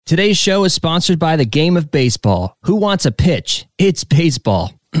Today's show is sponsored by the game of baseball. Who wants a pitch? It's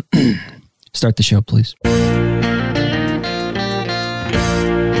baseball. Start the show, please.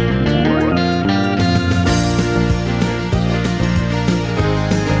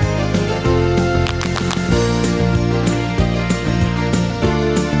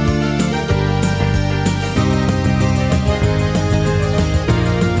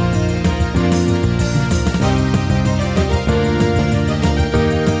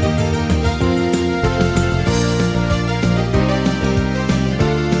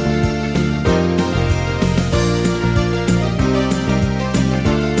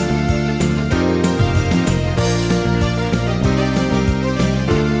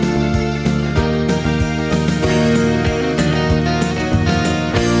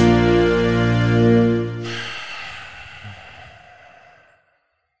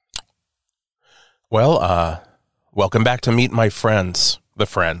 Well, welcome back to Meet My Friends, The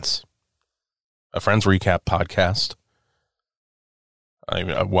Friends, a Friends recap podcast.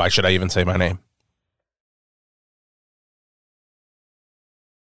 Why should I even say my name?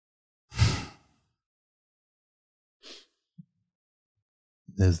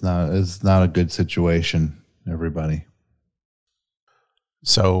 It's not a good situation, everybody.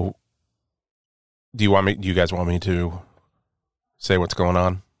 So, do you guys want me to say what's going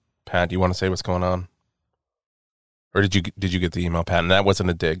on? Pat, do you want to say what's going on? Or did you get the email, Pat? And that wasn't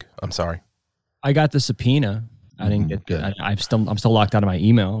a dig. I'm sorry. I got the subpoena. I didn't get good. I'm still locked out of my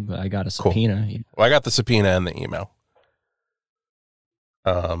email, but I got a subpoena. Cool. Well, I got the subpoena and the email.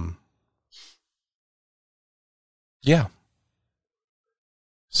 Yeah.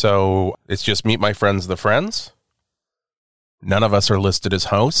 So it's just Meet My Friends, The Friends. None of us are listed as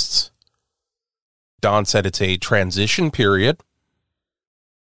hosts. Don said it's a transition period.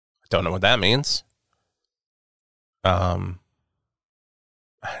 I don't know what that means. I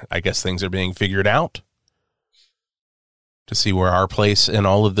guess things are being figured out to see where our place in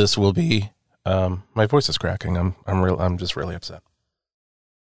all of this will be. My voice is cracking. I'm just really upset.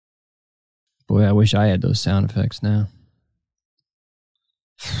 Boy, I wish I had those sound effects now.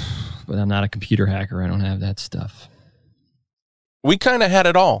 But I'm not a computer hacker. I don't have that stuff. We kind of had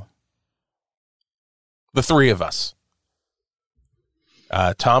it all. The three of us.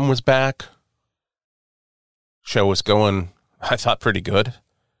 Tom was back. Show was going, I thought, pretty good.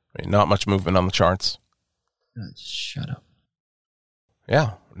 I mean, not much movement on the charts. Shut up.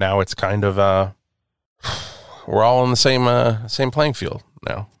 Yeah. Now it's kind of, we're all on the same playing field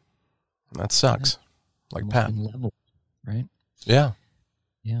now. That sucks. Like Pat. Level, right? Yeah.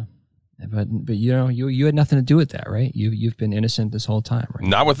 Yeah. But you know, you had nothing to do with that, right? You've been innocent this whole time, right?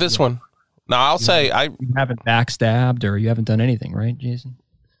 Not with this one. No, I'll say you haven't backstabbed or you haven't done anything, right, Jason?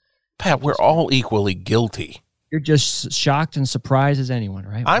 Pat, we're all equally guilty. You're just shocked and surprised as anyone,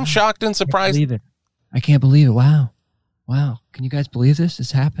 right? I'm shocked and surprised. I can't believe it. Wow. Can you guys believe this?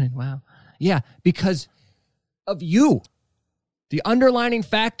 It's happening. Wow. Yeah, because of you. The underlining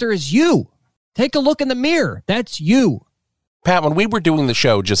factor is you. Take a look in the mirror. That's you. Pat, when we were doing the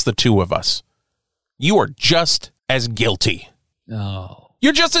show, just the two of us, you are just as guilty. Oh.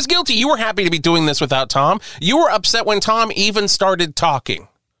 You're just as guilty. You were happy to be doing this without Tom. You were upset when Tom even started talking.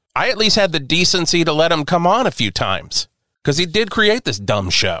 I at least had the decency to let him come on a few times because he did create this dumb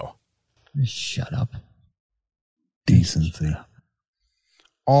show. Shut up. Decency.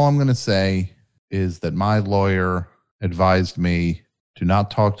 All I'm going to say is that my lawyer advised me to not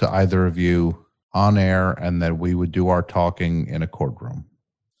talk to either of you on air and that we would do our talking in a courtroom.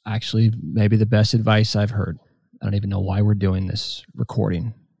 Actually, maybe the best advice I've heard. I don't even know why we're doing this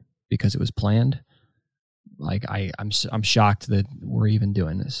recording because it was planned. Like I'm shocked that we're even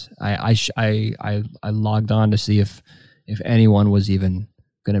doing this. I logged on to see if anyone was even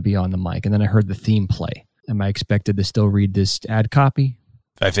going to be on the mic, and then I heard the theme play. Am I expected to still read this ad copy?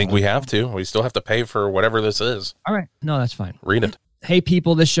 I think we have to. We still have to pay for whatever this is. All right. No, that's fine. Read it. Hey,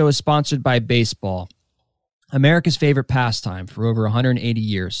 people, this show is sponsored by baseball, America's favorite pastime for over 180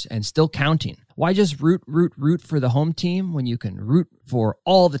 years and still counting. Why just root for the home team when you can root for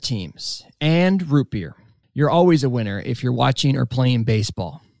all the teams and root beer? You're always a winner if you're watching or playing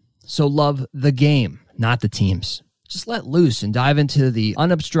baseball. So love the game, not the teams. Just let loose and dive into the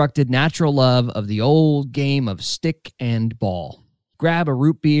unobstructed natural love of the old game of stick and ball. Grab a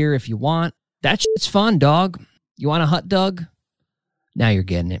root beer if you want. That shit's fun, dog. You want a hot dog? Now you're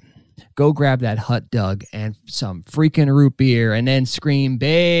getting it. Go grab that hot dog and some freaking root beer and then scream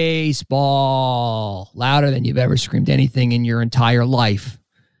baseball louder than you've ever screamed anything in your entire life.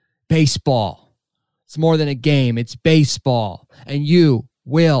 Baseball. It's more than a game. It's baseball. And you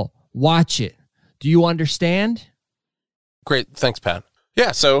will watch it. Do you understand? Great. Thanks, Pat.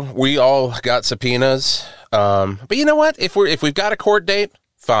 Yeah, so we all got subpoenas. But you know what? If we've got a court date,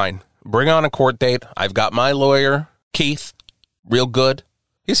 fine. Bring on a court date. I've got my lawyer, Keith, real good.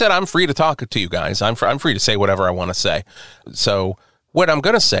 He said I'm free to talk to you guys. I'm free to say whatever I want to say. So what I'm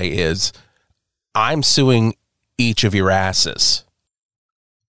going to say is I'm suing each of your asses.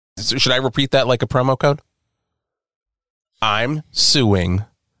 Should I repeat that like a promo code? I'm suing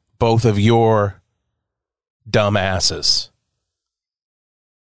both of your dumb asses.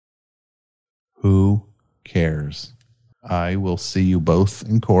 Who cares? I will see you both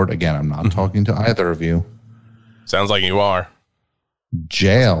in court. Again, I'm not talking to either of you. Sounds like you are.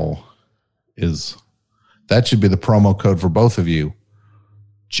 Jail that should be the promo code for both of you.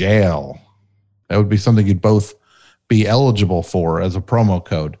 Jail. That would be something you'd both be eligible for as a promo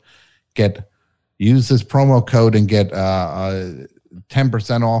code. Use this promo code and get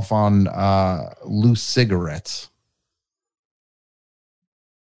 10% off on loose cigarettes.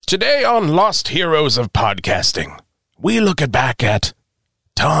 Today on Lost Heroes of Podcasting, we look back at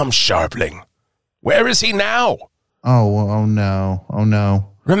Tom Scharpling. Where is he now? Oh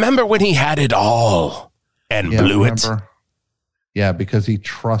no. Remember when he had it all and blew it? Yeah, because he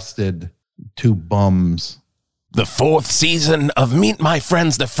trusted two bums. The 4th season of Meet My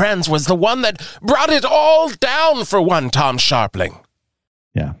Friends, The Friends was the one that brought it all down for one Tom Scharpling.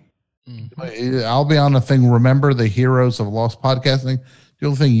 Yeah. I'll be on the thing. Remember the Heroes of Lost Podcasting? The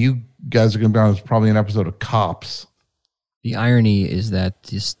only thing you guys are going to be on is probably an episode of Cops. The irony is that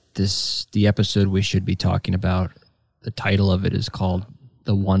the episode we should be talking about, the title of it is called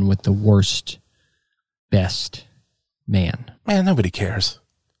The One with the Worst Best Man. Man, nobody cares.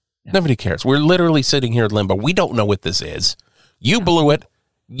 Yeah. Nobody cares. We're literally sitting here in limbo. We don't know what this is. You blew it.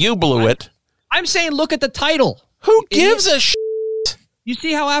 You blew it. I'm saying look at the title. Who gives a shit? You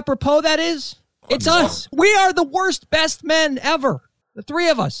see how apropos that is? It's us. We are the worst best men ever. The three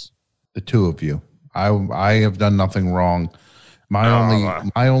of us. The two of you. I have done nothing wrong.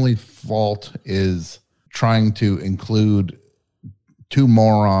 My only fault is trying to include two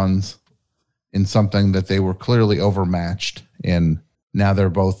morons in something that they were clearly overmatched in. Now they're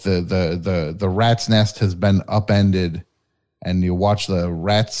both the rat's nest has been upended, and you watch the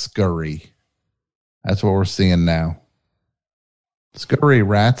rats scurry. That's what we're seeing now. Scurry,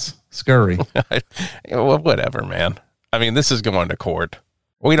 rats, scurry. Well, whatever, man. I mean, this is going to court.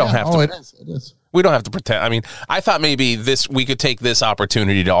 We don't have to. It is. We don't have to pretend. I mean, I thought maybe we could take this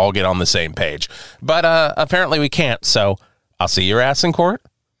opportunity to all get on the same page, but apparently we can't. So I'll see your ass in court.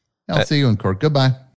 I'll see you in court. Goodbye.